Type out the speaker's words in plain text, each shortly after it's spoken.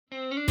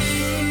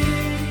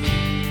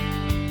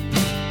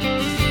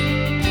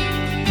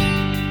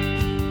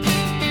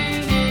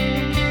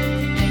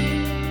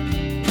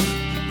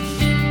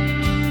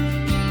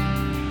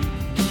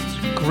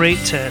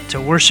great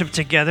to worship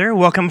together.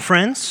 Welcome,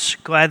 friends.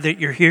 Glad that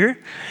you're here.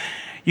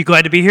 You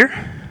glad to be here?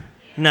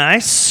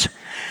 Nice.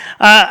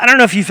 I don't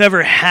know if you've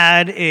ever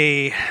had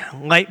a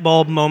light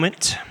bulb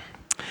moment.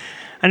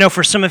 I know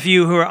for some of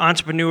you who are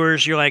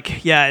entrepreneurs, you're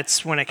like, yeah,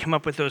 it's when I come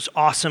up with those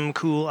awesome,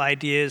 cool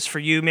ideas. For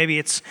you, maybe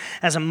it's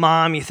as a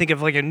mom, you think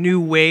of like a new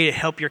way to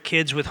help your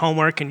kids with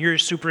homework and you're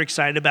super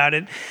excited about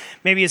it.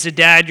 Maybe as a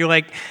dad, you're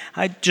like,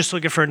 I'm just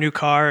looking for a new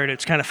car and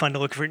it's kind of fun to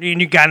look for, and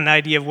you got an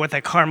idea of what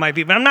that car might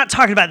be. But I'm not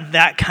talking about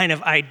that kind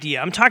of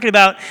idea. I'm talking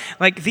about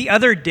like the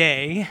other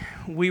day,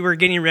 we were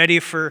getting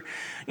ready for,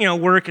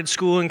 work and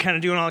school and kind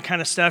of doing all that kind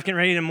of stuff, getting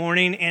ready in the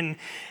morning, and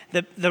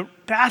the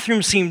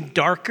bathroom seemed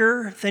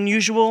darker than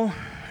usual,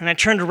 and I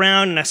turned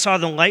around and I saw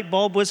the light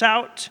bulb was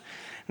out,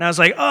 and I was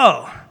like,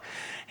 oh,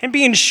 and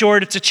being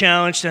short, it's a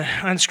challenge to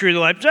unscrew the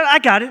light bulb. I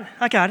got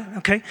it,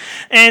 okay.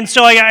 And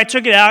so I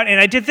took it out and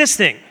I did this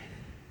thing.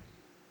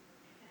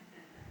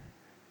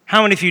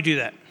 How many of you do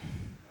that?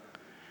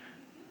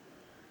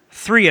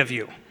 3 of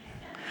you.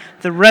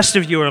 The rest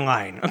of you are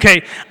lying.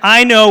 Okay,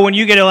 I know when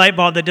you get a light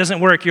bulb that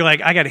doesn't work, you're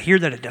like, I got to hear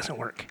that it doesn't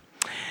work.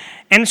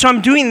 And so I'm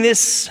doing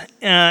this,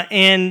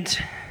 and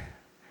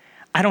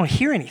I don't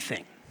hear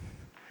anything.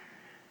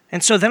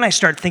 And so then I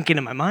start thinking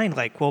in my mind,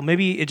 like, well,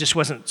 maybe it just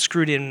wasn't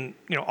screwed in,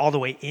 all the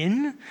way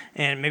in,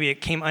 and maybe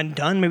it came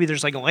undone. Maybe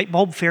there's like a light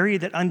bulb fairy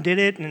that undid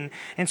it,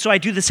 and so I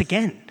do this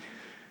again.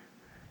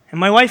 And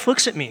my wife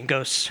looks at me and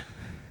goes,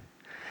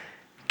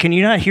 can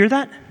you not hear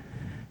that?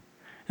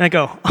 And I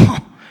go,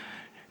 oh,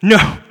 no,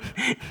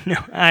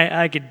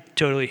 I could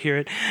totally hear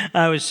it.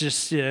 I was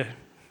just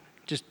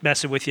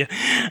messing with you.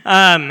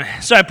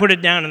 So I put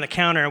it down on the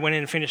counter. I went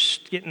in and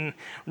finished getting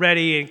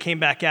ready and came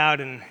back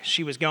out, and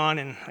she was gone,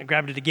 and I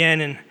grabbed it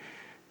again, and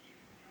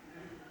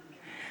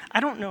I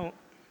don't know.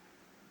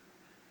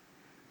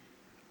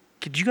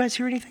 Could you guys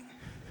hear anything?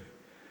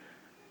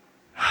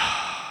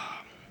 I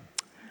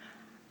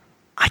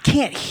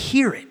can't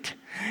hear it.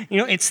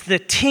 It's the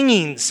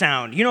tinging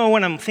sound. You know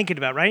what I'm thinking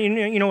about, right?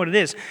 You know what it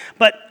is.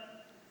 But,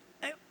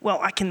 well,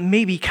 I can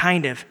maybe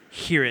kind of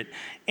hear it.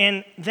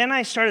 And then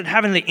I started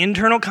having the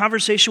internal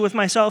conversation with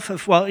myself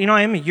of, well,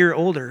 I am a year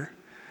older.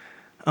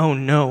 Oh,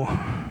 no.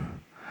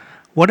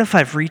 What if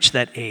I've reached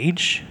that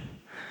age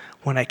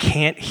when I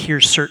can't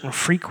hear certain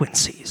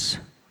frequencies?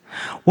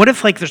 What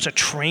if, there's a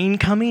train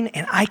coming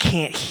and I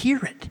can't hear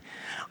it?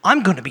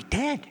 I'm going to be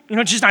dead.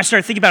 I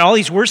started thinking about all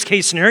these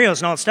worst-case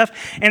scenarios and all that stuff,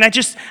 and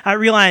I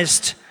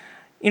realized,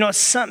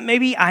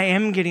 maybe I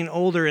am getting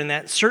older in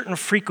that certain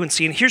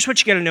frequency, and here's what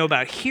you got to know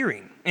about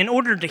hearing. In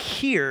order to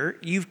hear,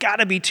 you've got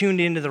to be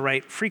tuned into the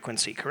right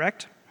frequency,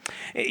 correct?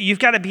 You've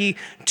got to be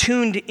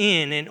tuned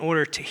in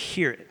order to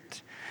hear it.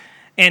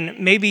 And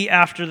maybe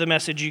after the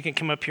message, you can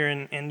come up here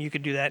and you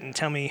could do that and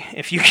tell me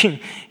if you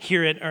can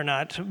hear it or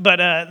not. But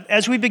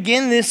as we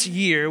begin this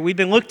year, we've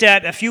been looked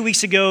at a few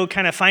weeks ago,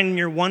 kind of finding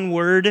your one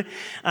word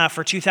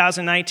for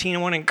 2019. I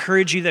want to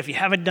encourage you that if you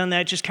haven't done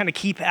that, just kind of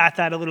keep at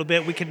that a little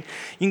bit. You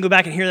can go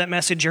back and hear that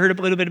message. You heard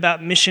a little bit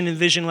about mission and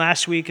vision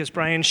last week, as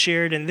Brian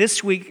shared. And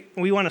this week,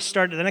 we want to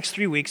start the next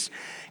 3 weeks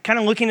kind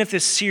of looking at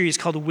this series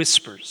called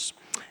Whispers.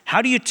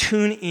 How do you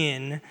tune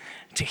in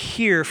to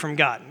hear from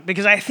God?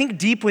 Because I think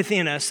deep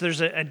within us, there's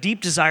a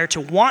deep desire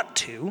to want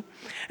to.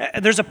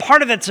 There's a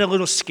part of it that's a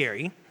little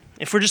scary,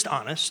 if we're just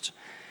honest.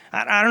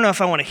 I don't know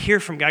if I want to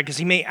hear from God because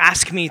he may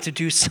ask me to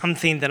do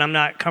something that I'm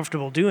not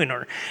comfortable doing,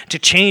 or to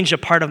change a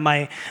part of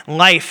my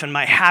life and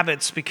my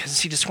habits because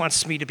he just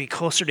wants me to be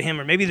closer to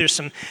him, or maybe there's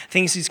some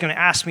things he's going to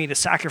ask me to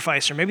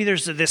sacrifice, or maybe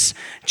there's this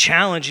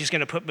challenge he's going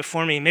to put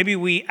before me. Maybe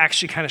we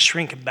actually kind of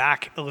shrink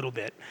back a little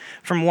bit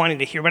from wanting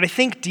to hear, but I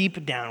think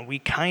deep down we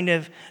kind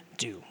of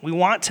do. We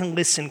want to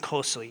listen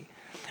closely.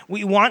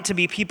 We want to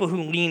be people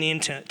who lean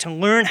into to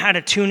learn how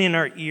to tune in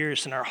our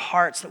ears and our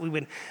hearts, that we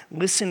would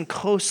listen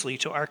closely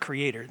to our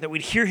Creator, that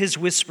we'd hear his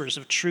whispers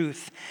of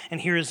truth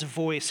and hear his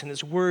voice and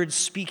his words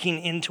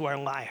speaking into our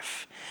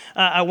life.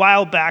 A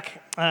while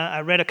back, I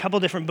read a couple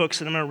different books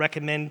that I'm going to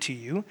recommend to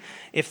you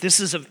if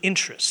this is of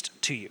interest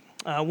to you.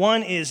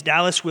 One is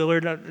Dallas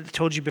Willard. I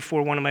told you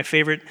before, one of my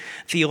favorite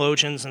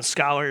theologians and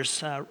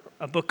scholars,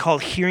 a book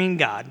called Hearing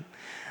God.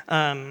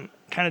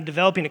 Kind of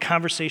developing a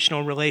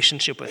conversational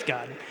relationship with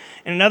God.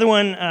 And another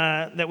one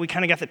that we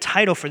kind of got the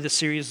title for this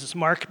series is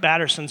Mark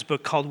Batterson's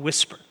book called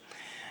Whisper.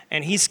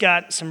 And he's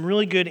got some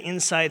really good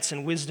insights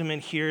and wisdom in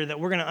here that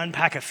we're going to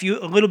unpack a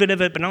little bit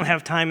of it, but I don't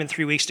have time in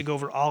 3 weeks to go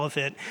over all of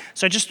it.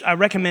 So I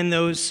recommend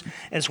those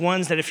as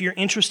ones that if you're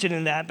interested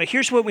in that. But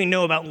here's what we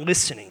know about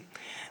listening.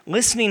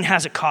 Listening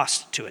has a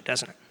cost to it,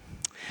 doesn't it?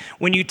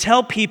 When you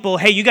tell people,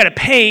 hey, you got to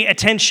pay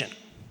attention,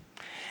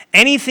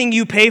 anything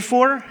you pay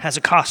for has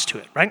a cost to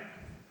it, right?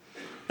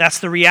 That's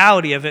the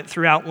reality of it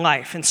throughout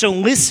life. And so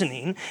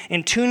listening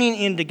and tuning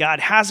into God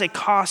has a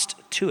cost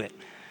to it.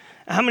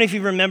 How many of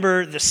you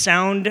remember the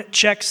sound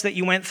checks that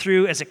you went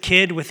through as a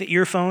kid with the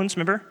earphones,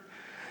 remember?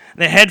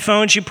 The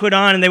headphones you put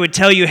on and they would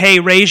tell you, hey,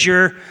 raise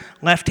your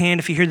left hand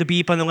if you hear the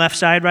beep on the left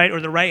side, right?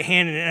 Or the right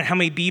hand, and how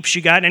many beeps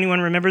you got.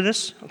 Anyone remember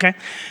this? Okay.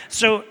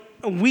 So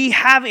we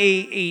have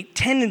a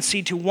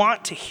tendency to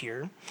want to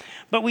hear,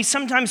 But we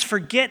sometimes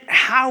forget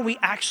how we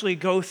actually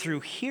go through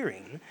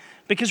hearing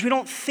because we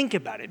don't think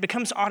about it. It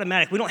becomes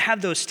automatic. We don't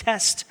have those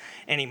tests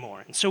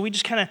anymore. And so we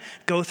just kind of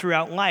go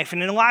throughout life.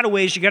 And in a lot of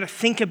ways, you got to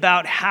think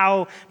about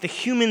how the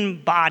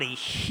human body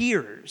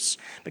hears,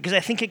 because I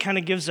think it kind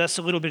of gives us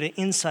a little bit of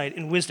insight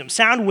and wisdom.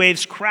 Sound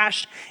waves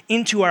crash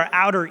into our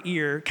outer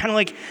ear, kind of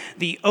like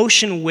the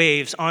ocean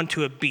waves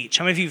onto a beach.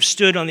 How many of you have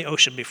stood on the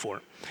ocean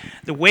before?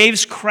 The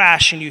waves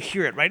crash and you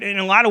hear it, right? In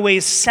a lot of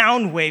ways,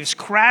 sound waves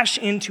crash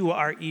into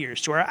our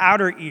ears, to our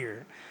outer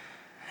ear.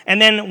 And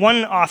then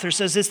one author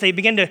says this,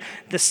 the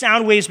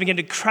sound waves begin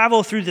to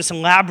travel through this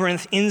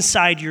labyrinth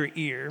inside your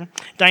ear.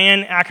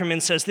 Diane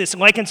Ackerman says this,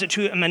 likens it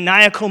to a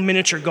maniacal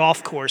miniature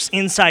golf course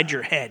inside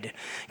your head,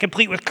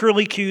 complete with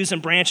curly cues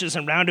and branches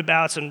and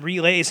roundabouts and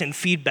relays and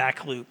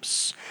feedback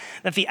loops.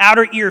 That the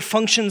outer ear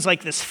functions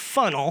like this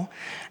funnel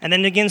and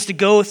then begins to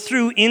go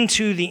through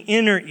into the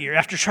inner ear.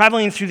 After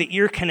traveling through the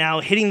ear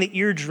canal, hitting the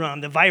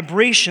eardrum, the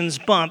vibrations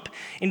bump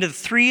into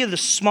three of the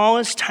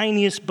smallest,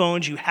 tiniest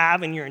bones you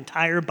have in your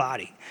entire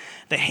body: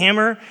 the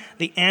hammer,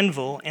 the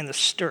anvil, and the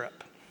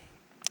stirrup.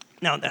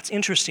 Now, that's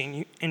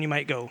interesting, and you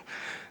might go,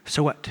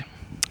 so what?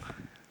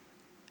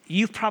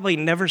 You've probably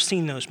never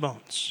seen those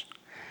bones,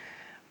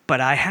 but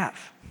I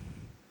have.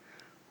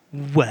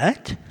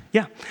 What?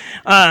 Yeah.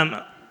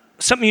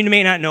 Something you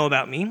may not know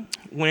about me.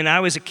 When I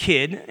was a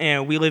kid,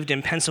 we lived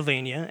in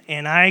Pennsylvania,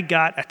 and I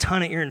got a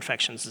ton of ear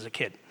infections as a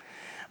kid.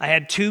 I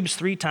had tubes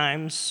 3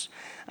 times.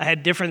 I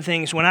had different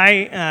things. When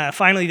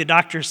finally the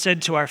doctor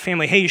said to our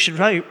family, hey, you should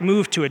probably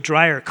move to a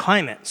drier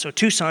climate. So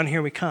Tucson,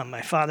 here we come.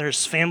 My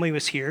father's family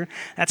was here.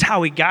 That's how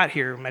we got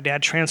here. My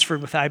dad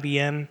transferred with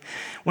IBM.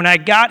 When I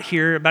got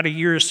here, about a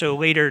year or so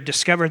later,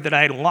 discovered that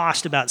I had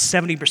lost about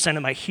 70%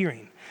 of my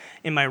hearing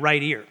in my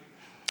right ear.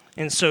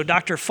 And so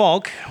Dr.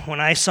 Falk, when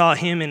I saw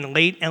him in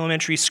late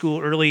elementary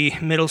school, early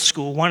middle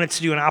school, wanted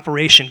to do an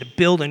operation to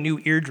build a new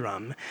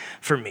eardrum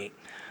for me.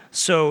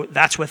 So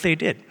that's what they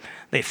did.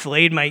 They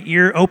filleted my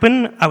ear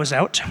open. I was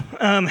out.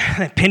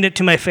 They pinned it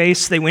to my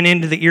face. They went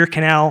into the ear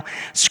canal,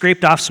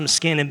 scraped off some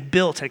skin, and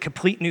built a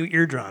complete new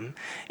eardrum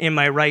in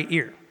my right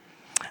ear.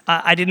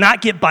 I did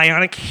not get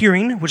bionic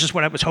hearing, which is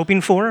what I was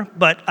hoping for,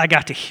 but I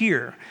got to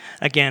hear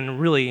again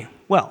really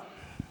well.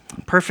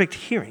 Perfect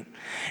hearing.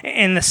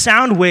 And the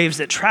sound waves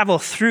that travel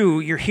through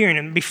your hearing.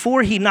 And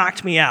before he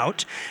knocked me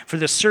out for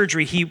the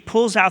surgery, he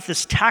pulls out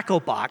this tackle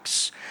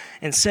box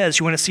and says,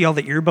 you want to see all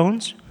the ear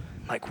bones?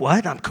 I'm like,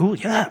 what? I'm cool,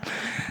 yeah.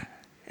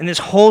 And this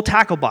whole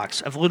tackle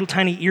box of little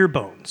tiny ear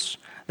bones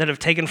that have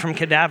taken from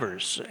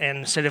cadavers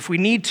and said, if we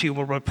need to,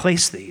 we'll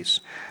replace these.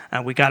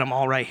 We got them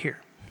all right here.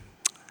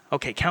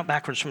 Okay, count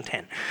backwards from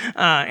 10.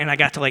 And I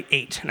got to like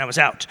 8, and I was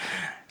out.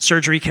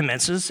 Surgery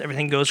commences,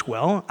 everything goes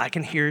well, I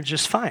can hear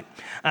just fine,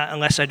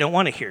 unless I don't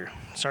want to hear.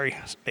 Sorry,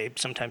 babe,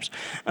 sometimes.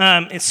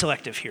 It's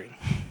selective hearing.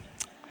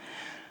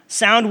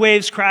 Sound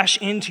waves crash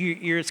into your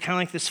ear. It's kind of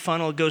like this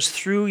funnel. It goes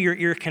through your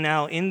ear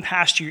canal, in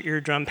past your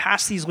eardrum,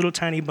 past these little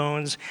tiny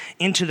bones,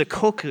 into the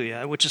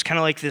cochlea, which is kind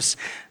of like this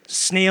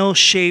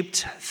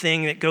snail-shaped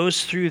thing that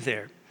goes through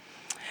there.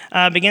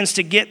 Begins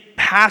to get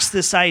past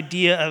this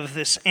idea of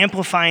this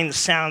amplifying the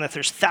sound, that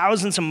there's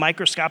thousands of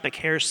microscopic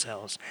hair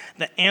cells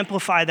that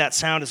amplify that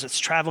sound as it's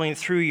traveling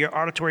through your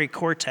auditory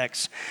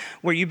cortex,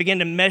 where you begin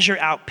to measure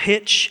out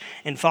pitch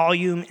and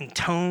volume and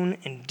tone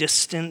and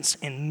distance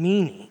and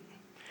meaning,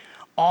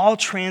 all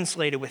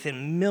translated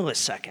within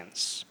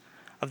milliseconds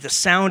of the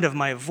sound of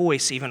my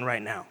voice even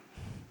right now.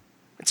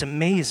 It's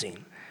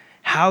amazing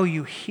how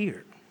you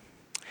hear.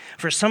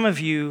 For some of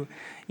you,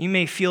 you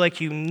may feel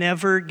like you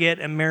never get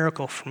a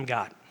miracle from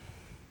God.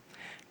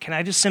 Can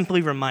I just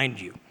simply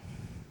remind you,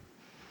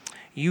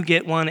 you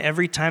get one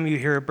every time you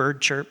hear a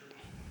bird chirp,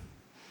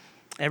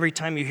 every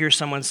time you hear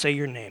someone say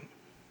your name,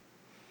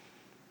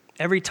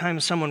 every time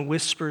someone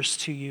whispers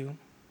to you,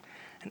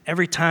 and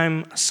every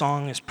time a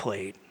song is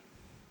played,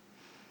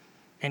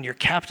 and you're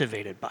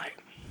captivated by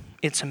it.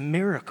 It's a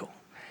miracle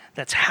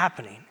that's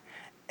happening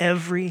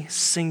every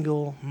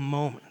single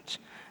moment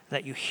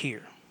that you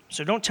hear.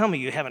 So don't tell me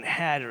you haven't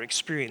had or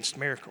experienced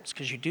miracles,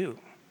 because you do.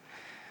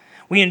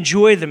 We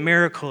enjoy the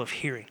miracle of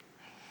hearing.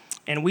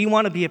 And we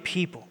want to be a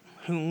people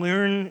who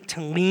learn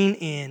to lean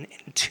in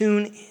and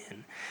tune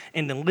in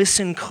and to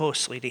listen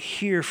closely to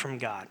hear from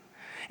God.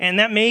 And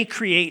that may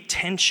create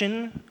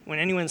tension when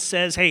anyone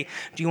says, hey,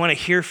 do you want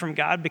to hear from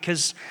God?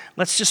 Because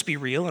let's just be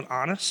real and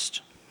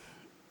honest.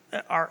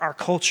 Our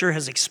culture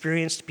has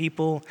experienced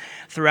people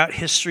throughout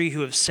history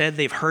who have said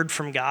they've heard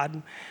from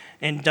God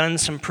and done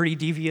some pretty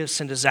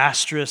devious and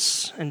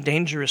disastrous and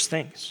dangerous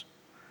things.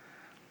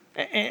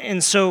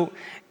 And so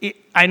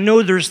I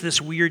know there's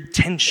this weird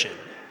tension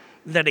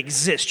that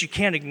exists. You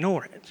can't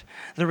ignore it.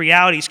 The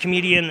reality is,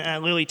 comedian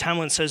Lily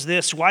Tomlin says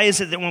this: why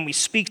is it that when we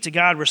speak to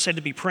God, we're said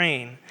to be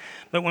praying,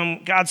 but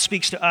when God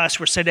speaks to us,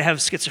 we're said to have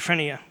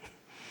schizophrenia?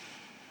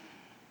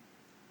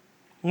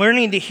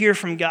 Learning to hear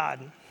from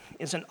God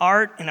is an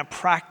art and a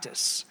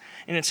practice.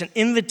 And it's an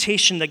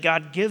invitation that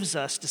God gives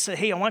us to say,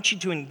 hey, I want you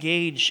to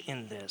engage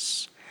in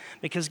this.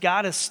 because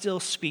God is still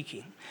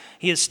speaking.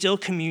 He is still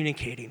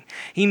communicating.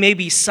 He may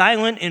be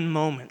silent in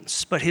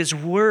moments, but his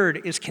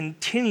word is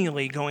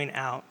continually going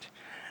out,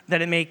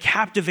 that it may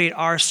captivate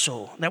our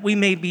soul, that we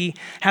may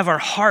have our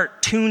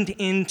heart tuned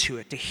into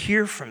it to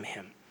hear from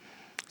him.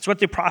 It's what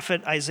the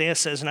prophet Isaiah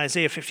says in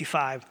Isaiah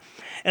 55.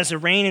 As the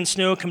rain and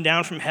snow come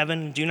down from heaven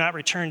and do not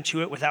return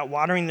to it without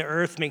watering the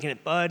earth, making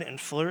it bud and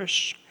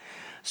flourish,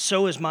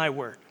 so is my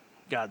word,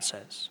 God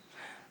says.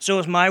 So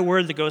is my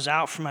word that goes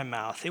out from my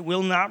mouth. It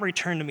will not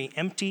return to me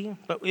empty,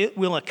 but it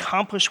will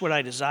accomplish what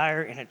I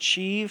desire and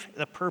achieve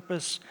the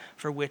purpose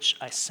for which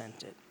I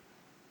sent it.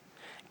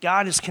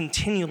 God is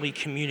continually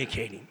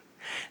communicating.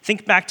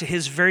 Think back to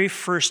his very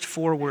first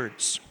 4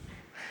 words.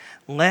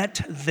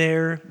 Let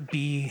there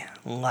be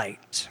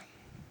light.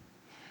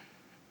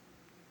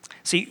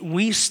 See,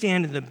 we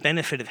stand in the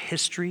benefit of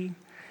history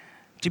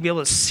to be able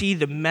to see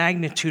the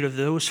magnitude of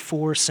those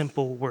 4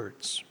 simple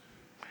words.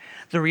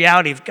 The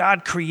reality of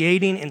God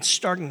creating and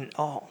starting it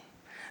all.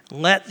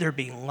 Let there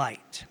be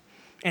light.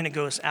 And it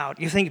goes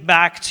out. You think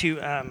back to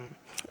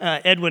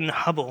Edwin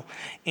Hubble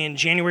in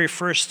January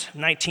 1st,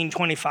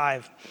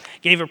 1925,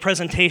 gave a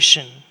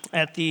presentation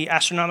at the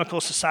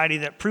Astronomical Society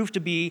that proved to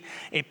be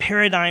a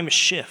paradigm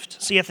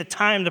shift. See, at the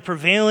time, the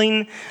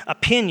prevailing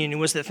opinion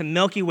was that the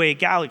Milky Way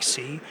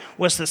galaxy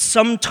was the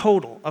sum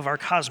total of our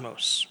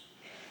cosmos.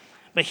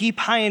 But he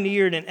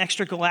pioneered an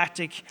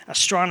extragalactic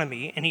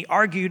astronomy, and he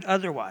argued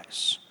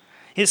otherwise.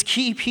 His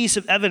key piece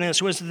of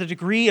evidence was the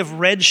degree of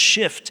red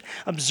shift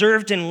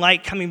observed in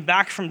light coming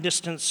back from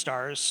distant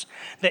stars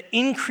that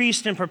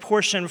increased in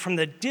proportion from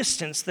the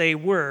distance they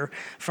were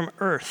from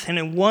Earth. And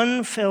in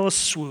one fell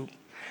swoop,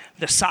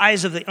 the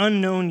size of the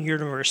unknown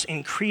universe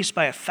increased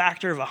by a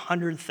factor of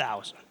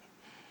 100,000.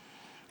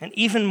 And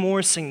even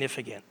more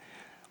significant,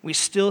 we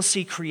still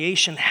see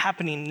creation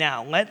happening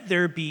now. Let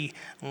there be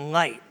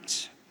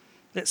light.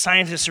 That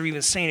scientists are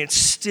even saying it's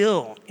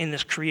still in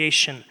this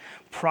creation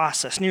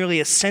process. Nearly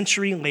a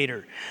century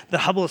later, the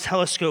Hubble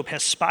telescope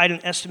has spied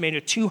an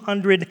estimated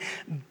 200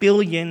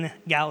 billion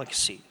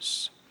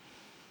galaxies.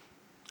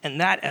 And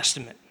that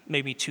estimate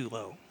may be too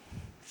low.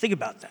 Think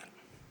about that.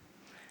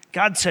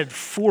 God said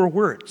 4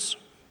 words.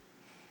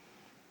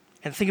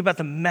 And think about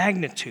the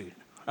magnitude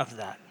of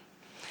that.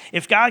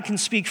 If God can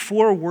speak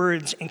 4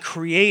 words and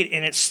create,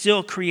 and it's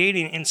still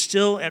creating and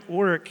still at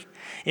work,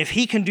 if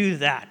he can do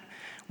that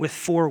with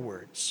 4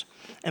 words,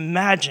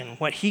 imagine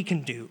what he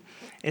can do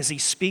as he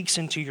speaks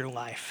into your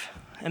life.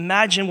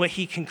 Imagine what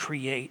he can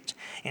create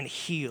and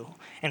heal,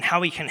 and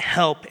how he can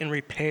help and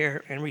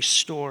repair and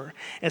restore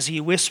as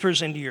he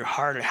whispers into your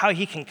heart, or how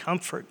he can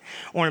comfort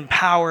or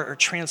empower or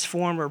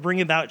transform or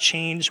bring about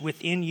change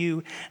within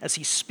you as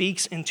he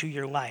speaks into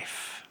your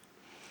life.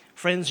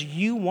 Friends,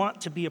 you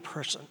want to be a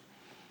person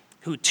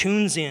who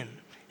tunes in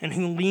and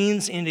who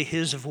leans into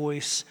his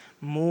voice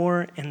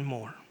more and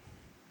more.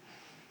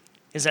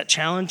 Is that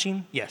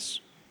challenging? Yes.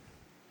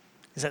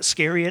 Is that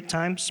scary at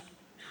times?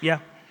 Yeah.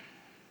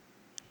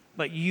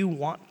 But you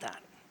want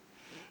that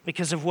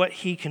because of what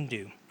he can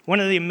do. One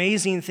of the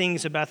amazing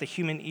things about the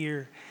human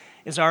ear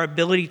is our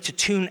ability to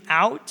tune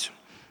out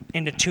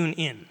and to tune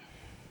in.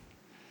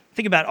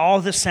 Think about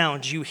all the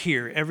sounds you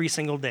hear every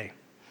single day,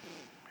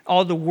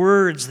 all the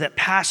words that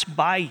pass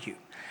by you,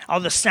 all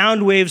the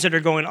sound waves that are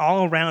going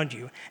all around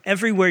you,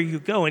 everywhere you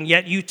go, and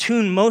yet you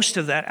tune most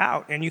of that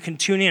out, and you can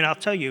tune in. I'll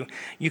tell you,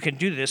 you can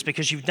do this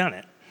because you've done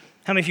it.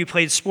 How many of you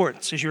played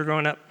sports as you were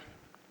growing up?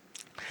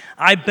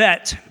 I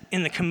bet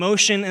in the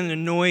commotion and the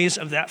noise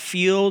of that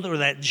field or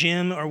that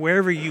gym or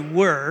wherever you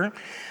were,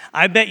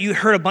 I bet you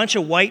heard a bunch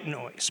of white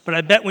noise. But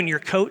I bet when your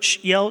coach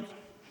yelled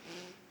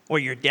or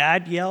your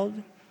dad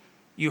yelled,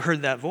 you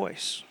heard that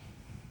voice.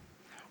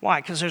 Why?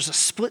 Because there's a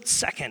split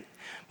second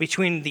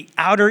between the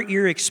outer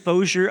ear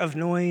exposure of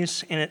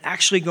noise and it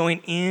actually going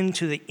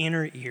into the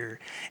inner ear.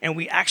 And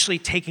we actually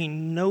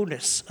taking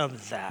notice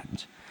of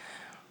that.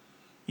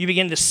 You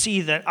begin to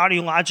see that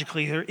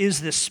audiologically there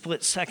is this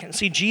split second.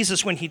 See,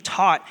 Jesus, when he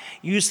taught,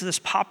 used this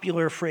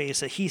popular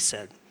phrase that he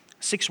said,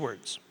 6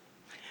 words.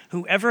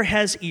 Whoever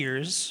has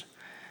ears,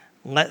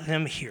 let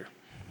them hear.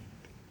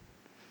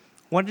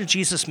 What did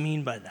Jesus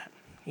mean by that?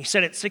 He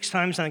said it 6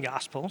 times in the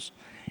Gospels.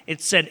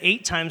 It's said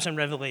 8 times in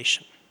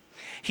Revelation.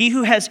 He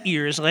who has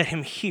ears, let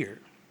him hear.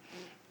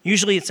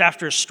 Usually it's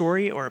after a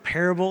story or a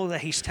parable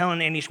that he's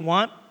telling, and he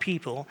wants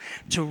people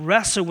to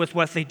wrestle with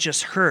what they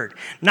just heard.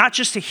 Not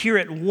just to hear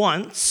it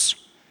once,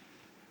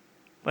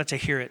 but to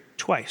hear it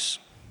twice.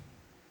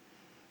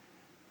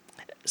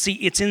 See,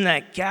 it's in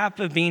that gap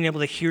of being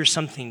able to hear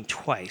something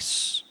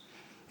twice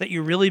that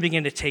you really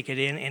begin to take it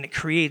in, and it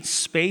creates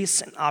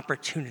space and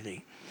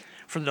opportunity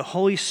for the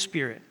Holy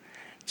Spirit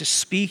to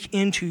speak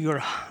into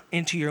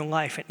your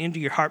life and into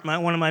your heart.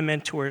 One of my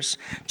mentors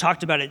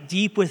talked about it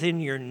deep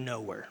within your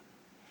knower.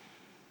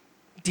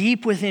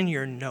 Deep within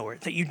your knower,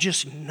 that you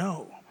just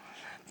know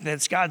that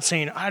it's God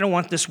saying, I don't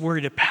want this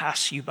word to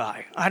pass you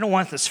by. I don't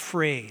want this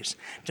phrase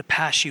to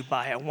pass you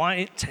by. I want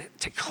it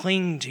to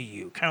cling to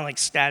you, kind of like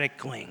static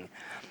cling.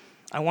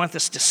 I want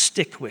this to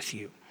stick with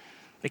you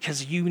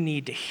because you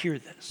need to hear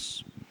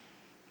this.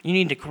 You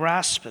need to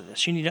grasp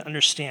this. You need to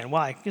understand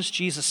why. Because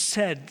Jesus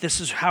said this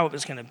is how it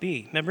was going to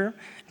be. Remember,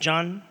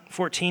 John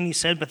 14, he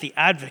said, but the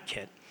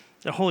advocate,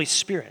 the Holy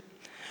Spirit,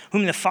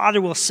 whom the Father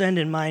will send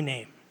in my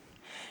name,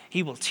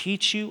 he will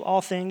teach you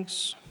all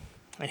things,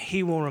 and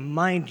he will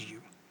remind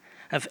you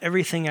of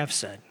everything I've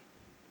said.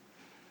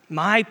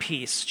 My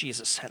peace,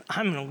 Jesus said,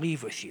 I'm going to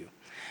leave with you.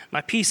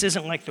 My peace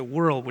isn't like the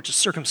world, which is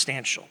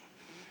circumstantial.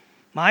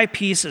 My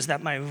peace is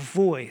that my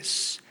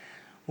voice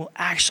will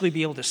actually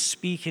be able to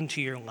speak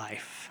into your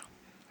life.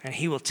 And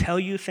he will tell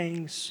you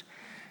things,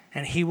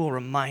 and he will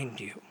remind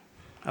you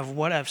of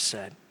what I've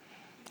said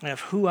and of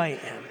who I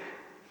am,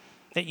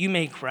 that you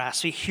may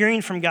grasp. See,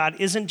 hearing from God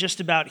isn't just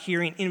about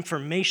hearing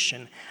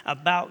information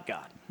about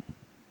God,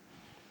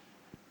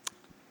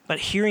 but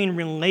hearing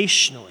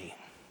relationally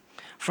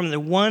from the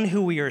one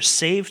who we are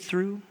saved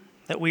through,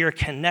 that we are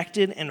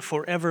connected and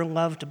forever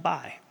loved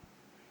by.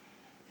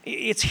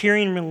 It's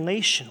hearing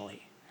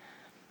relationally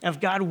of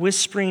God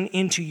whispering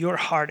into your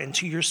heart and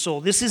to your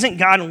soul. This isn't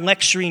God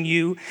lecturing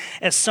you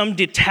as some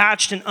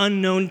detached and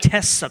unknown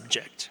test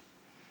subject.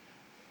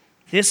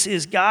 This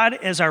is God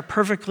as our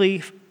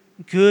perfectly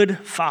good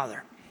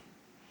Father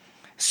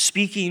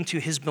speaking to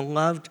his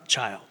beloved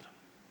child.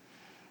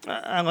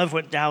 I love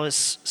what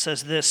Dallas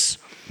says this.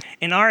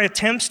 In our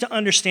attempts to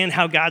understand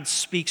how God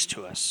speaks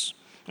to us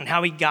and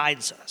how he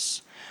guides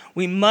us,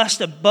 we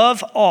must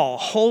above all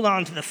hold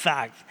on to the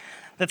fact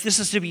that this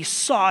is to be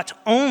sought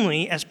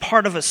only as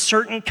part of a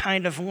certain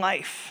kind of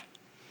life,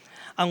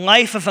 a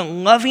life of a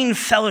loving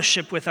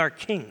fellowship with our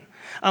King,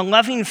 a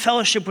loving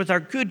fellowship with our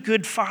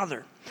good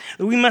Father.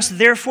 We must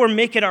therefore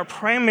make it our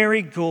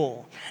primary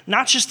goal,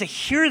 not just to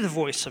hear the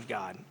voice of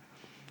God,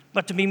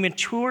 but to be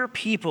mature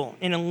people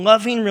in a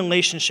loving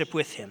relationship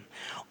with him.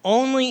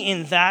 Only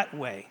in that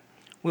way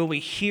will we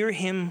hear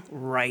him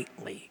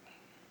rightly.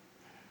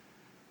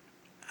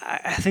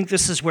 I think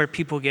this is where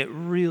people get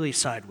really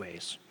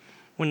sideways.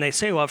 When they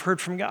say, well, I've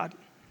heard from God.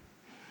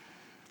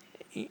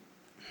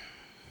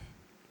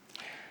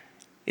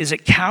 Is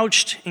it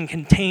couched and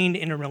contained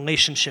in a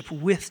relationship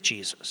with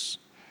Jesus?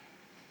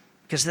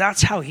 Because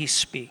that's how he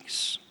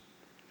speaks.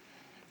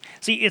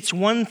 See, it's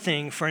one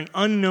thing for an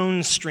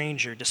unknown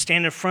stranger to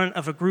stand in front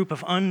of a group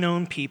of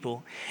unknown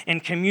people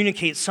and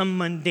communicate some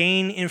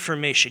mundane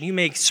information. You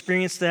may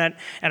experience that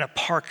at a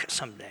park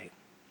someday.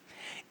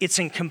 It's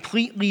a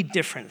completely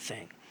different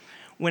thing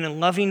when a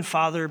loving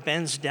father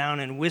bends down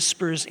and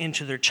whispers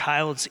into their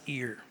child's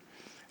ear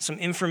some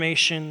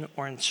information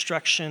or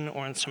instruction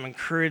or some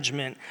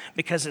encouragement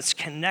because it's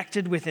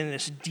connected within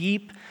this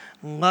deep,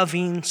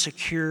 loving,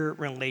 secure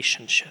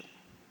relationship.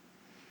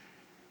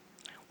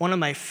 One of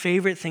my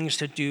favorite things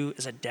to do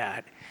as a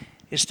dad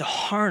is to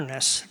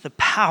harness the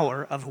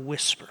power of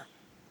whisper.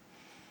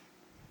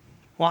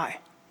 Why?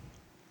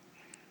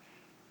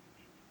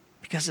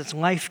 Because it's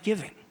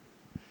life-giving.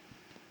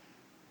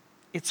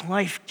 It's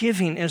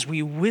life-giving as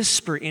we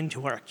whisper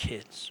into our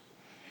kids.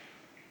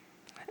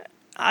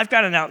 I've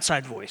got an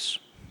outside voice.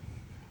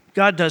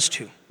 God does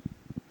too.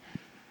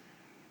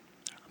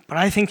 But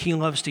I think he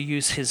loves to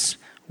use his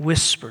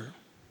whisper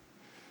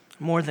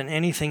more than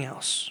anything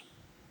else.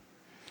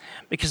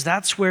 Because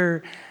that's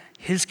where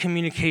his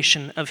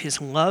communication of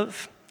his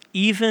love,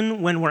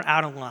 even when we're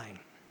out of line,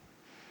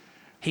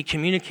 he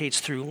communicates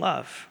through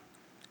love.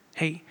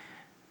 Hey,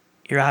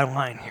 you're out of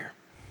line here.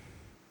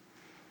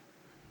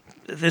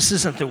 This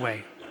isn't the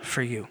way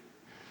for you.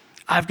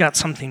 I've got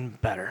something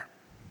better.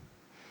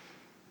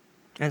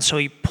 And so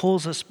he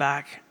pulls us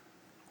back,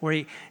 where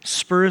he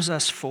spurs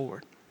us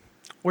forward,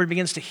 where he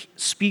begins to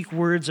speak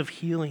words of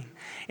healing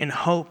and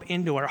hope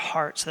into our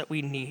hearts that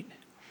we need.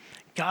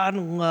 God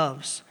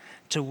loves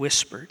to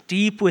whisper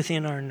deep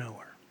within our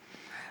knower,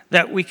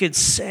 that we could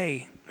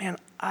say, man,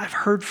 I've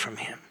heard from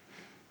him.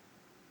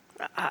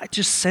 I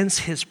just sense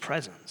his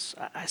presence.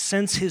 I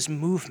sense his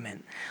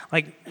movement.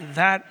 Like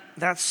that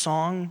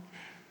song,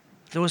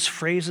 those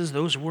phrases,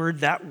 those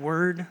words, that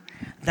word,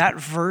 that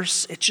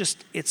verse,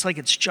 it's like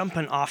it's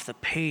jumping off the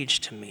page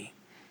to me.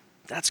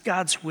 That's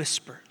God's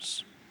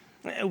whispers.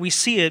 We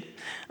see it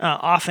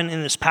often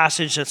in this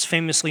passage that's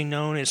famously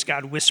known as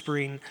God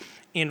whispering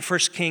in 1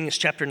 Kings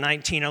chapter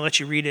 19. I'll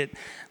let you read it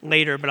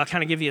later, but I'll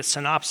kind of give you a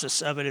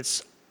synopsis of it.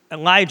 It's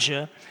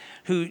Elijah,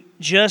 who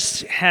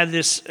just had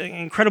this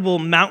incredible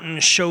mountain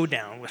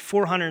showdown with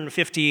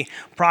 450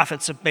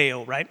 prophets of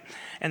Baal, right?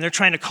 And they're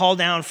trying to call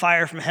down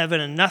fire from heaven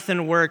and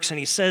nothing works. And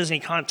he says, and he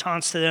kind of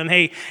taunts to them,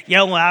 hey,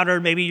 yell louder,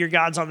 maybe your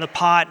God's on the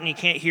pot and he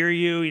can't hear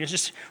you. He's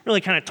just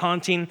really kind of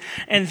taunting.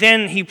 And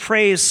then he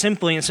prays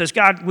simply and says,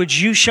 God, would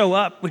you show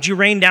up? Would you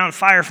rain down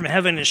fire from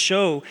heaven to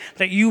show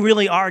that you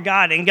really are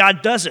God? And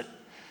God does it.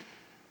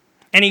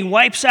 And he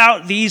wipes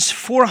out these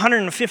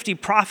 450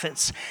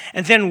 prophets.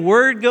 And then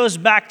word goes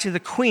back to the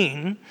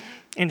queen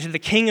and to the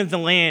king of the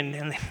land.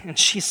 And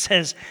she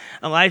says,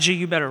 Elijah,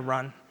 you better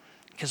run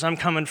because I'm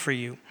coming for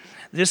you.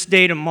 This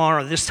day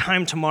tomorrow, this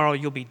time tomorrow,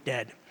 you'll be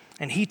dead.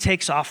 And he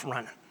takes off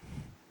running.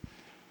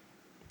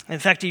 In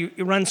fact, he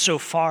runs so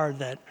far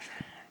that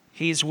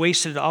he's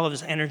wasted all of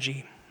his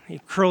energy.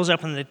 He curls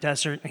up in the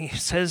desert and he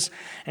says,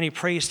 and he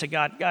prays to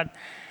God, God,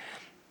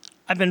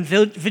 I've been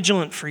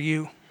vigilant for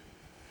you,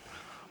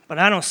 but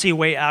I don't see a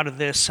way out of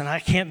this, and I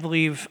can't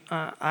believe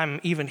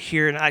I'm even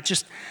here, and I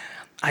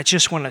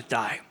just want to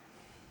die.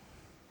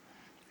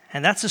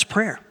 And that's his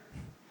prayer.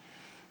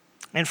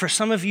 And for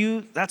some of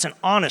you, that's an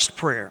honest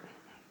prayer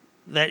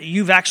that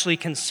you've actually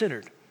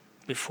considered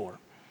before.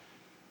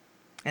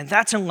 And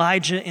that's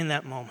Elijah in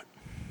that moment.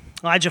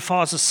 Elijah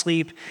falls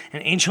asleep,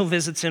 an angel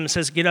visits him and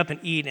says, get up and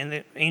eat. And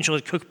the angel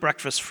had cooked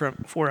breakfast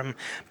for him,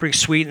 pretty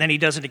sweet. And then he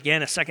does it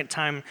again a second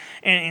time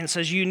and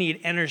says, you need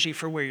energy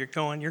for where you're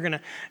going. You're going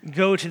to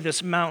go to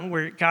this mountain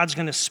where God's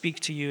going to speak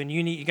to you. And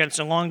it's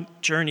a long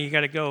journey, you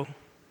got to go.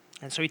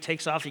 And so he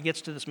takes off, he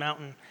gets to this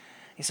mountain.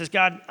 He says,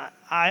 God,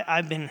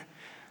 I've been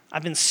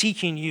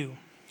seeking you.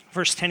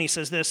 Verse 10, he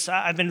says this,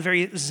 I've been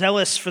very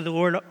zealous for the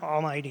Lord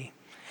Almighty.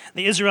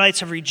 The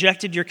Israelites have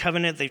rejected your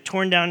covenant. They've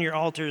torn down your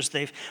altars.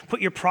 They've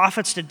put your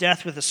prophets to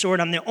death with the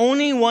sword. I'm the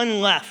only one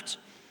left.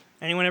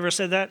 Anyone ever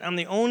said that? I'm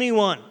the only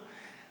one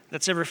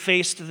that's ever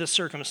faced this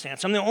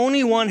circumstance. I'm the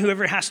only one who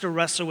ever has to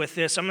wrestle with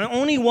this. I'm the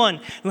only one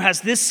who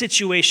has this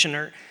situation,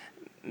 or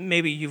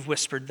maybe you've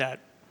whispered that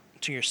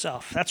to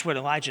yourself. That's what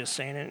Elijah is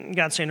saying. And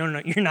God's saying,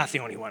 no, you're not the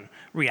only one.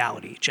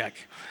 Reality, check.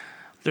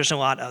 There's a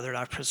lot other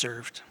I've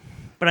preserved.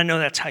 But I know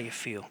that's how you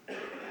feel.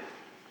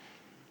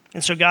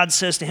 And so God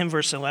says to him,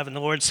 verse 11,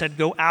 the Lord said,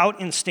 go out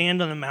and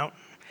stand on the mountain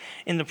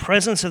in the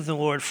presence of the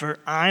Lord, for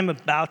I'm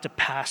about to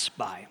pass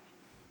by.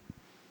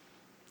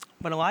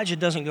 But Elijah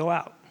doesn't go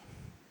out.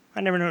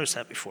 I never noticed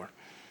that before.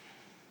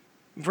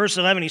 Verse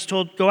 11, he's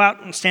told, go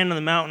out and stand on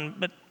the mountain,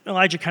 but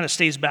Elijah kind of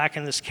stays back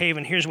in this cave,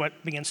 and here's what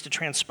begins to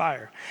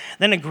transpire.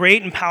 Then a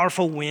great and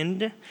powerful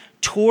wind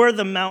tore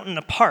the mountain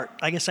apart.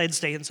 I guess I'd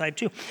stay inside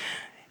too.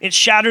 It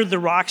shattered the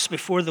rocks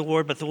before the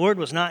Lord, but the Lord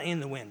was not in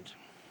the wind.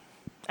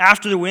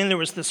 After the wind, there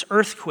was this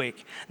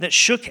earthquake that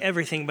shook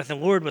everything, but the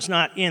Lord was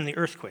not in the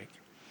earthquake.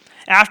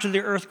 After the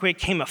earthquake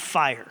came a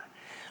fire,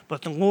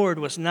 but the Lord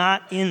was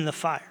not in the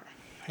fire.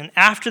 And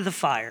after the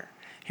fire,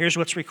 here's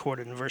what's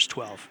recorded in verse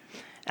 12.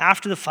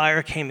 After the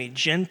fire came a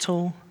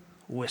gentle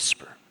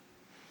whisper.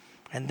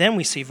 And then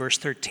we see verse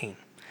 13.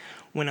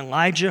 When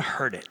Elijah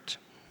heard it,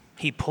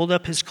 he pulled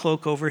up his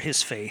cloak over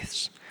his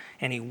face,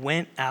 and he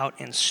went out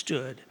and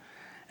stood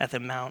at the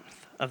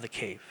mouth of the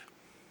cave.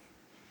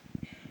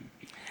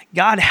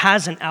 God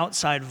has an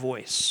outside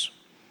voice,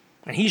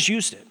 and he's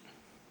used it.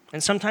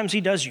 And sometimes he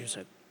does use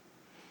it.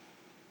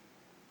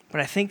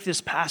 But I think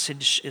this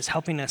passage is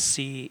helping us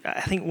see,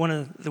 I think one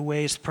of the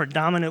ways, the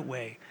predominant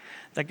way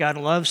that God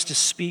loves to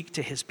speak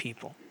to his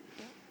people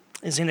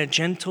is in a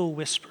gentle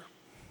whisper.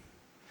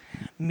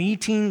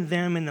 Meeting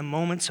them in the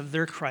moments of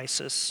their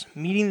crisis,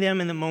 meeting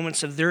them in the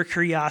moments of their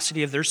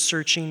curiosity, of their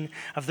searching,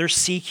 of their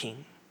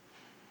seeking.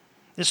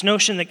 This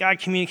notion that God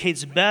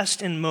communicates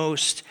best and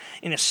most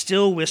in a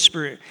still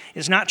whisper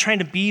is not trying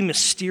to be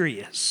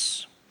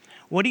mysterious.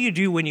 What do you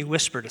do when you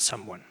whisper to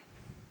someone?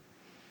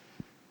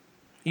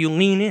 You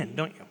lean in,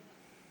 don't you?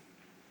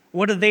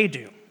 What do? They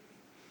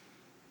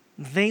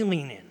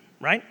lean in,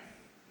 right?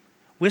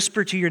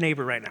 Whisper to your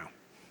neighbor right now.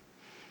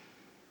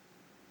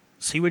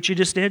 See what you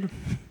just did?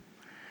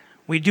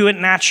 We do it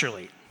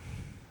naturally.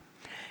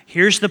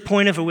 Here's the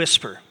point of a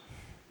whisper.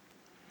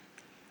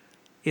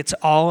 It's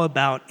all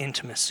about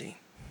intimacy.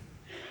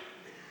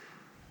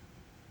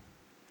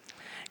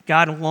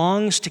 God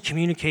longs to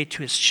communicate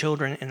to his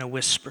children in a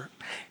whisper.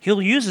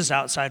 He'll use his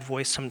outside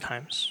voice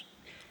sometimes.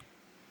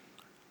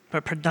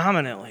 But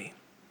predominantly,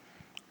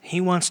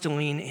 he wants to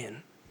lean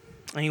in.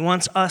 And he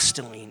wants us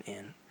to lean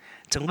in,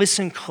 to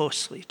listen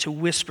closely, to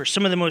whisper.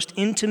 Some of the most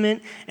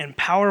intimate and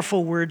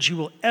powerful words you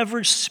will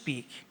ever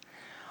speak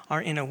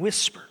are in a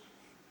whisper.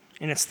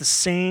 And it's the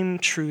same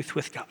truth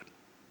with God.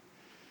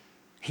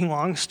 He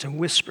longs to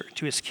whisper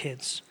to his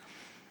kids.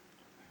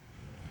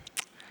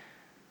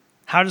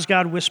 How does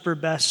God whisper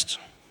best?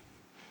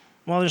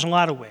 Well, there's a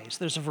lot of ways.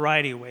 There's a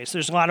variety of ways.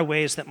 There's a lot of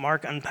ways that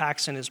Mark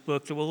unpacks in his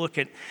book that we'll look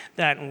at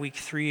that in week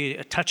 3,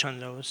 a touch on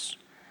those.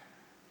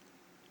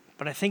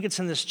 But I think it's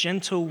in this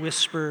gentle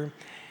whisper,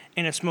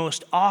 and it's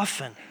most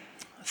often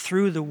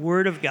through the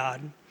Word of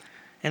God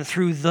and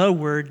through the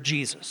Word,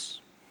 Jesus.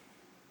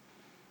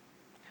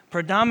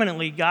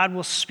 Predominantly, God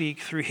will speak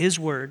through his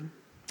Word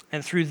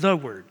and through the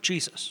Word,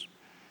 Jesus,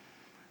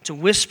 to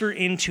whisper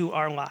into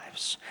our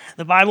lives.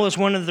 The Bible is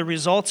one of the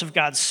results of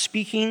God's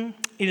speaking.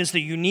 It is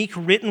the unique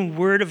written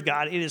Word of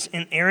God. It is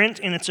inerrant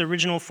in its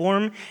original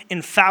form,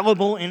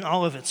 infallible in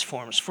all of its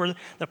forms, for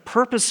the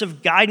purpose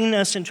of guiding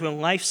us into a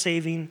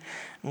life-saving,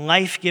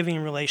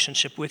 life-giving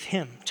relationship with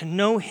him, to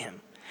know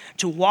him,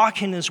 to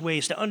walk in his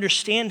ways, to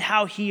understand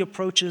how he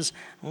approaches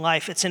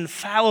life. It's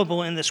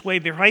infallible in this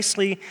way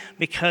precisely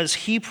because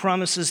he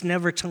promises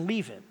never to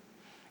leave it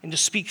and to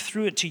speak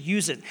through it, to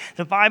use it.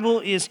 The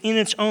Bible is in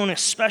its own a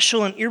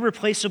special and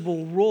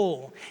irreplaceable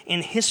role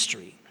in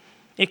history.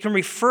 We can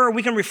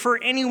refer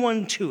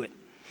anyone to it.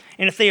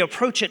 And if they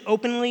approach it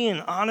openly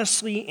and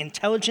honestly,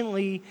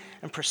 intelligently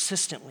and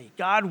persistently,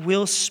 God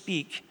will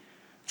speak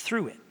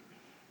through it.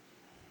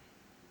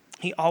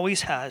 He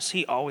always has.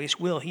 He always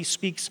will. He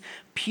speaks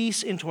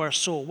peace into our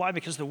soul. Why?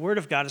 Because the word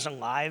of God is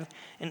alive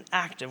and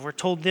active. We're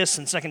told this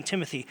in 2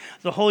 Timothy,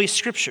 the Holy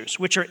Scriptures,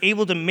 which are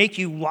able to make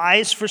you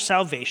wise for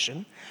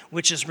salvation,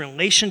 which is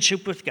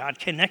relationship with God,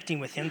 connecting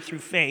with him through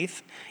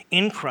faith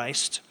in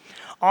Christ.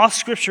 All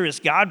Scripture is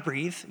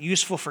God-breathed,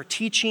 useful for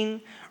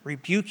teaching,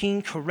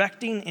 rebuking,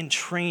 correcting, and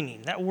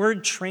training. That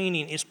word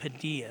training is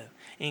paideia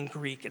in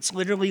Greek. It's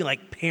literally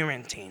like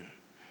parenting.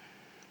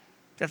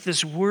 That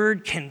this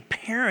word can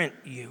parent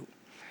you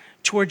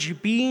towards you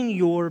being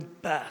your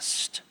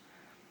best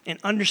and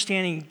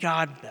understanding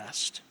God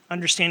best,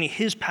 understanding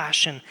his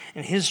passion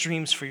and his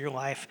dreams for your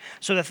life,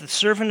 so that the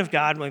servant of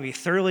God may be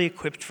thoroughly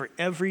equipped for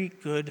every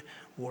good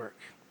work.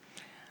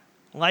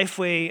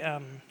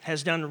 Lifeway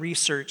has done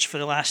research for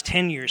the last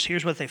 10 years.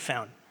 Here's what they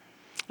found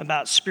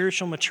about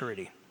spiritual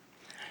maturity.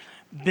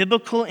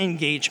 Biblical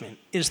engagement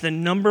is the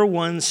number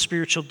one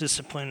spiritual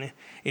discipline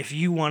if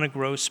you want to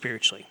grow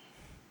spiritually.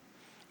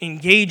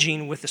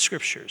 Engaging with the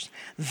Scriptures,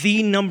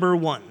 the number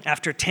one.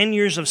 After 10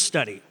 years of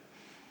study,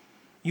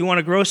 you want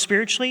to grow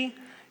spiritually?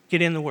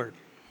 Get in the Word.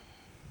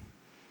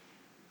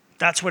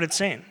 That's what it's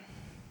saying.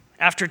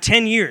 After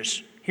 10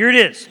 years, here it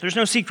is. There's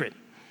no secret.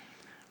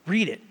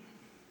 Read it.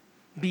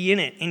 Be in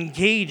it.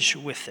 Engage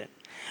with it.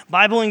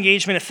 Bible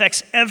engagement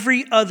affects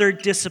every other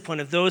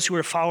discipline of those who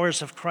are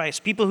followers of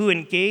Christ. People who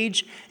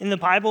engage in the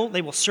Bible,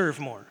 they will serve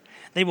more.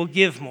 They will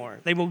give more.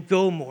 They will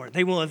go more.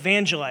 They will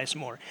evangelize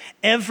more.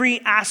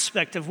 Every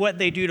aspect of what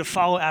they do to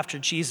follow after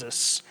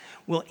Jesus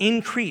will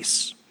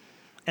increase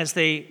as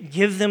they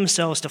give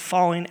themselves to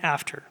following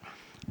after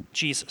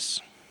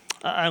Jesus.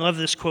 I love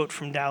this quote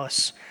from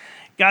Dallas.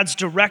 God's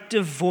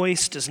directive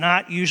voice does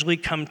not usually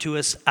come to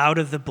us out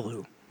of the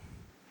blue.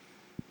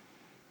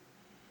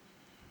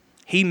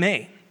 He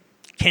may.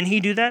 Can he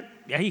do that?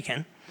 Yeah, he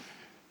can.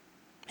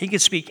 He can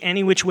speak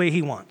any which way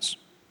he wants.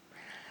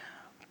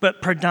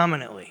 But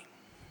predominantly,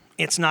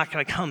 it's not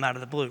going to come out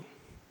of the blue.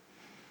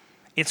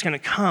 It's going to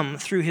come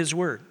through his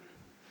word,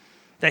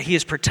 that he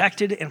is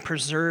protected and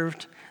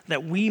preserved,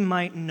 that we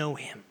might know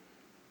him,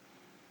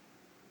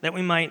 that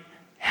we might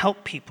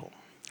help people.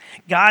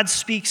 God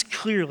speaks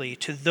clearly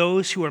to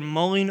those who are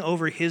mulling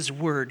over his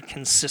word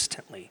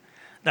consistently.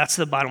 That's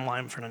the bottom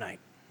line for tonight.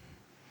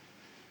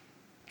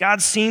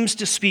 God seems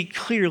to speak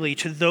clearly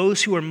to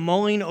those who are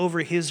mulling over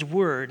his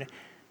word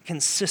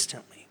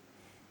consistently.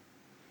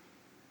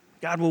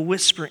 God will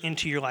whisper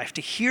into your life.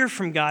 To hear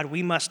from God,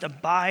 we must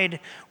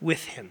abide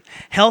with him.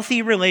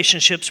 Healthy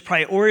relationships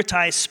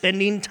prioritize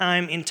spending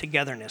time in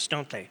togetherness,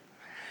 don't they?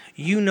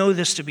 You know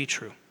this to be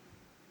true.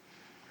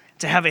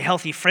 To have a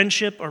healthy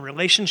friendship or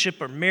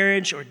relationship or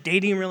marriage or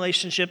dating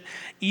relationship,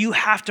 you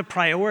have to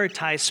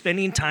prioritize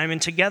spending time in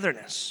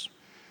togetherness.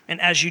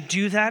 And as you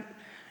do that,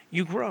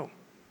 you grow.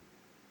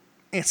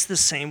 It's the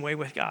same way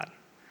with God.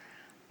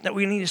 That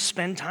we need to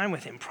spend time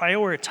with him,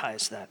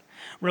 prioritize that.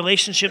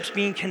 Relationships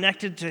being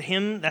connected to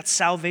him, that's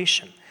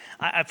salvation.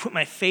 I put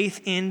my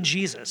faith in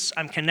Jesus.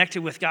 I'm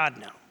connected with God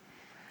now.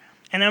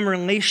 And I'm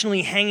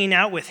relationally hanging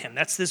out with him.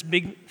 That's this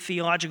big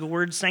theological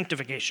word,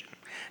 sanctification.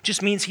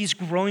 Just means he's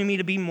growing me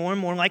to be more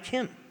and more like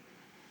him.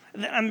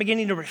 I'm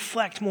beginning to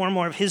reflect more and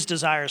more of his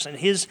desires and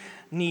his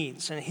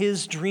needs and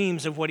his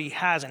dreams of what he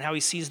has and how he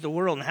sees the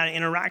world and how to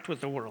interact with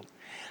the world.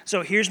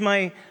 So here's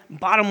my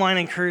bottom line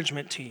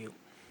encouragement to you.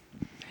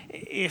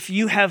 If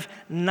you have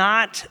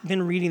not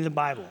been reading the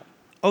Bible,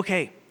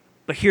 okay,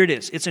 but here it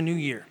is. It's a new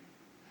year.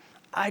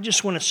 I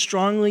just want to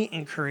strongly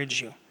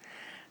encourage you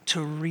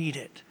to read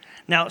it.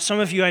 Now, some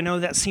of you, I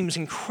know that seems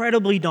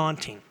incredibly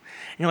daunting.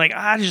 And you're like,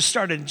 I just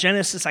started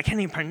Genesis. I can't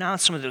even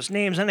pronounce some of those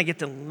names. Then I get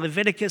to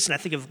Leviticus, and I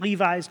think of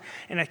Levi's,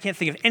 and I can't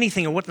think of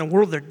anything of what in the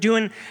world they're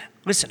doing.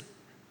 Listen,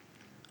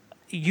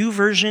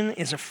 YouVersion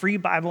is a free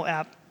Bible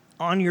app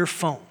on your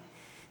phone.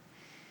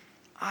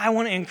 I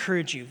want to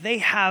encourage you. They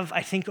have,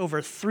 I think,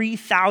 over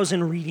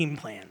 3,000 reading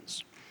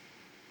plans.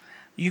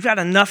 You've got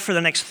enough for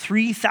the next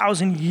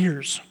 3,000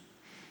 years.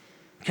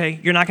 Okay?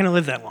 You're not going to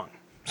live that long.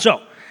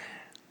 So,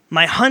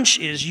 my hunch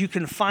is you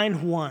can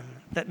find one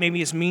that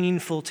maybe is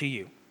meaningful to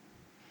you.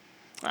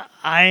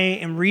 I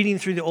am reading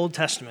through the Old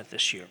Testament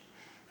this year.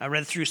 I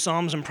read through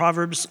Psalms and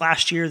Proverbs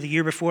last year. The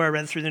year before, I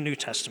read through the New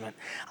Testament.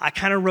 I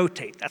kind of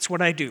rotate. That's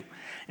what I do.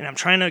 And I'm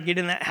trying to get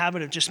in that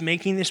habit of just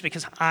making this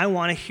because I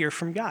want to hear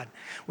from God,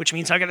 which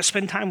means I've got to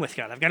spend time with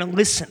God. I've got to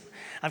listen.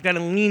 I've got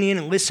to lean in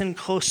and listen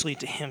closely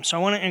to him. So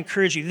I want to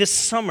encourage you. This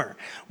summer,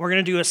 we're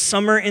going to do a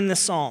summer in the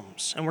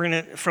Psalms. And we're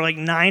going to, for like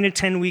 9 to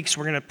 10 weeks,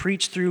 we're going to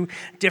preach through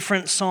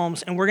different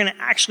Psalms. And we're going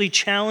to actually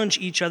challenge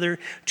each other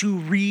to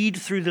read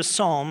through the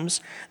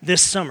Psalms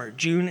this summer,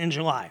 June and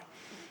July.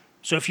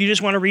 So if you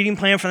just want a reading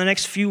plan for the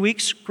next few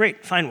weeks,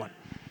 great, find one.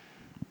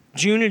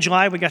 June and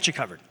July, we got you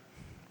covered,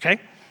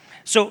 okay?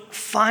 So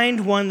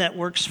find one that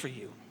works for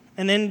you,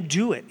 and then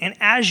do it. And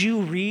as you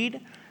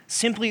read,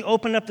 simply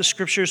open up the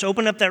scriptures,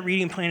 open up that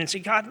reading plan, and say,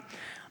 God,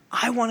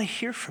 I want to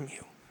hear from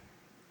you.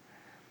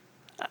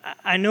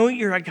 I know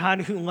you're a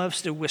God who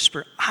loves to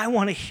whisper. I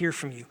want to hear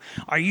from you.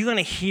 Are you going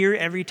to hear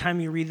every time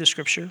you read the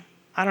scripture?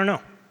 I don't know.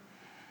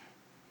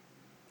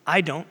 I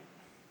don't.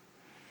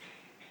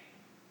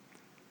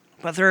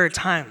 But there are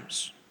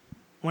times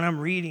when I'm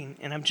reading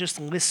and I'm just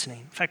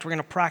listening. In fact, we're going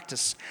to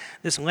practice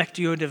this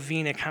Lectio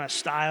Divina kind of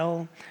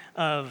style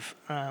of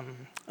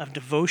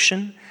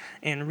devotion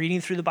and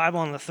reading through the Bible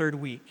on the third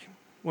week,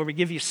 where we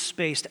give you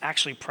space to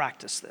actually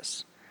practice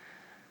this.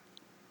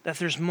 That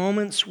there's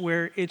moments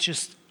where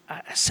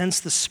I sense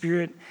the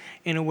Spirit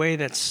in a way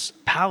that's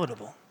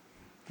palatable,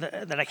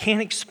 that I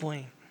can't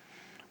explain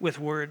with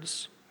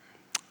words.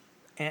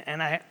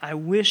 And I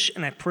wish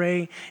and I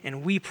pray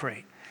and we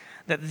pray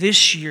that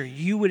this year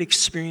you would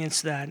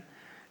experience that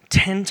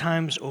 10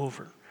 times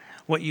over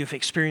what you've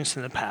experienced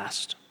in the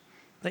past.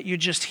 That you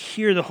just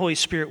hear the Holy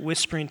Spirit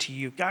whispering to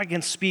you. God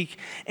can speak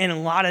in a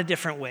lot of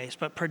different ways,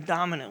 but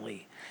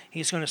predominantly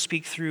he's going to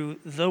speak through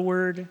the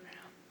Word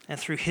and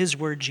through his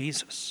Word,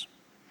 Jesus.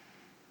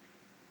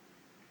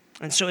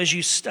 And so as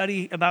you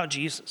study about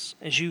Jesus,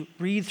 as you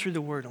read through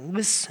the Word,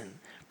 listen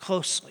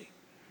closely.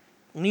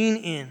 Lean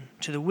in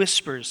to the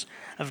whispers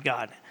of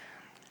God.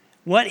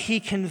 What he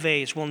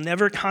conveys will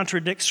never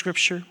contradict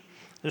Scripture.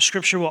 The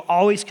Scripture will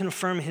always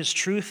confirm his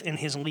truth and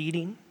his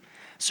leading.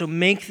 So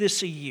make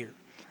this a year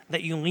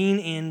that you lean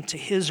into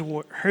his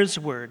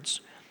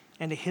words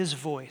and to his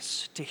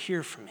voice to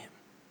hear from him.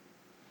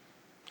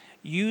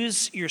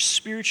 Use your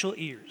spiritual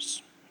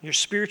ears, your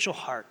spiritual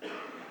heart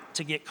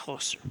to get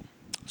closer.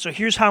 So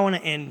here's how I want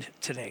to end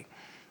today.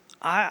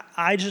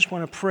 I just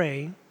want to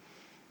pray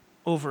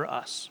over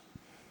us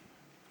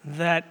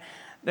that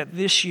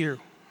this year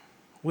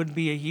would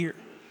be a year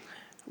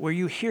where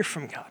you hear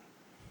from God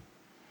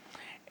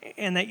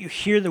and that you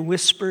hear the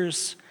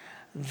whispers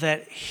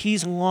that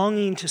he's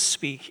longing to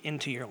speak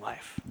into your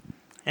life.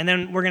 And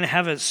then we're going to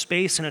have a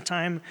space and a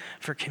time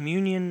for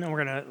communion, and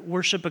we're going to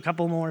worship a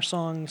couple more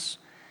songs.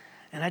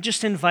 And I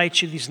just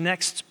invite you these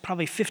next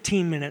probably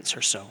 15 minutes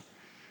or so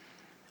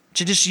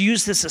to just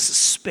use this as a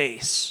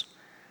space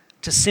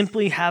to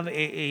simply have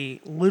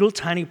a little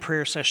tiny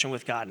prayer session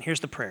with God. And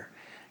here's the prayer.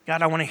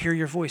 God, I want to hear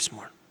your voice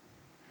more.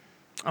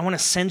 I want to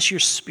sense your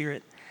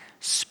Spirit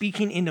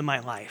speaking into my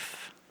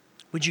life.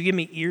 Would you give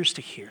me ears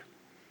to hear?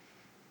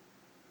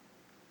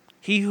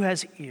 He who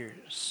has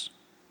ears,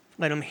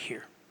 let him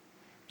hear.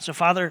 So,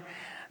 Father,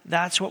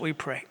 that's what we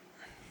pray,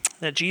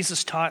 that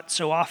Jesus taught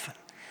so often.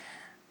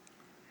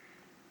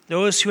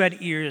 Those who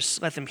had ears,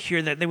 let them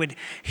hear, that they would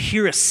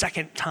hear a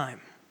second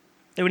time.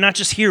 They would not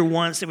just hear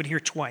once, they would hear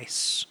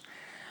twice.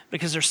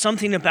 Because there's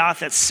something about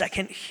that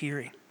second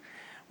hearing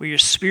where your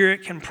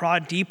Spirit can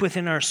prod deep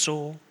within our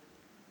soul.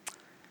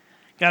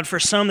 God, for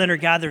some that are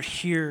gathered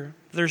here,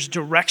 there's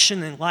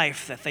direction in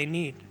life that they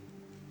need.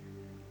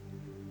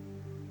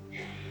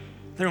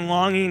 They're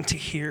longing to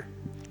hear.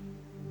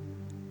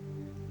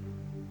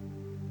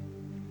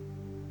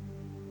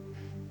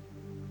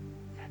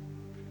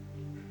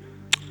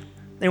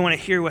 They want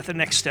to hear what the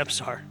next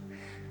steps are,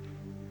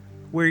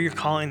 where you're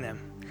calling them,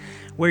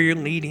 where you're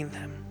leading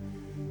them.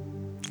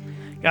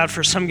 God,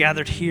 for some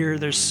gathered here,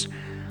 there's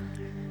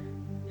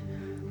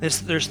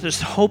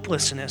this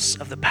hopelessness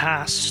of the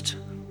past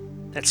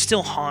that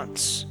still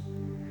haunts.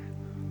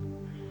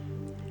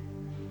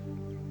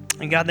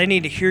 And God, they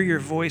need to hear your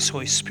voice,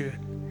 Holy Spirit,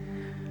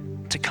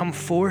 to come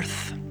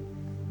forth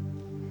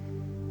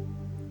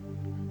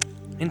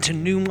into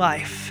new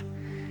life,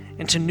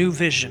 into new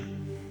vision.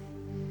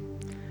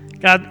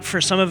 God,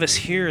 for some of us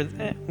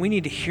here, we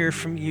need to hear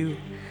from you,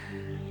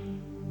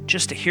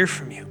 just to hear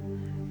from you.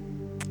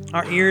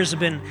 Our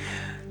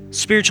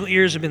spiritual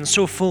ears have been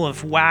so full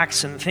of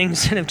wax and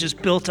things that have just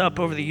built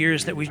up over the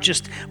years that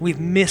we've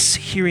missed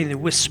hearing the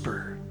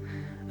whisper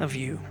of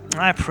you.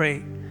 I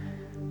pray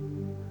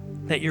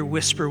that your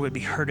whisper would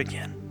be heard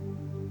again.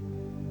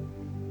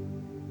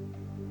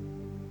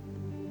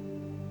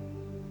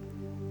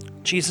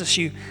 Jesus,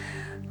 you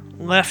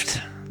left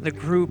the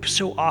group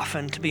so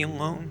often to be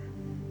alone,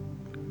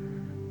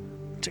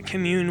 to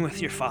commune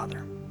with your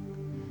Father.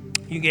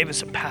 You gave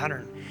us a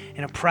pattern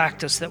and a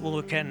practice that we'll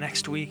look at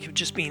next week of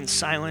just being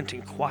silent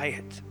and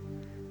quiet.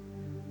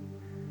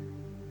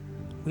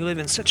 We live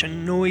in such a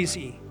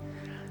noisy,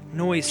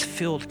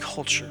 noise-filled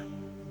culture.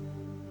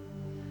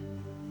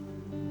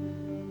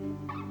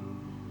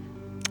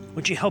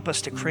 Would you help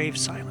us to crave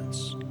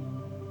silence?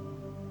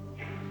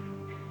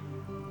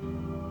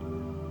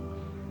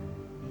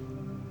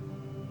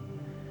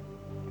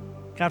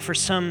 God, for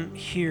some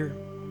here,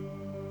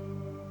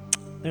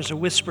 there's a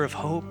whisper of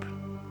hope,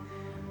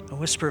 a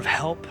whisper of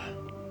help, a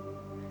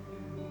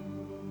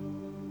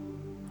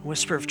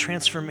whisper of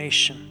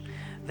transformation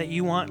that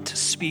you want to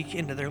speak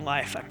into their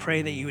life. I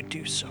pray that you would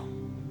do so.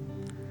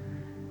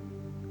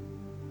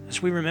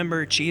 As we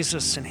remember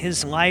Jesus and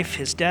his life,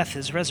 his death,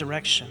 his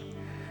resurrection,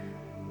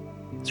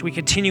 as we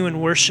continue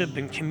in worship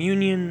and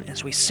communion,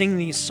 as we sing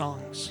these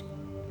songs,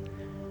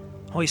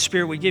 Holy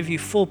Spirit, we give you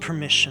full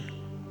permission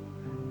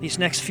these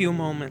next few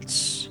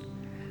moments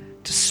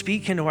to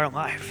speak into our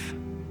life.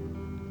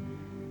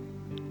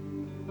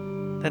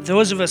 That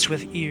those of us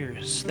with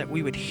ears, that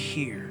we would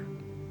hear.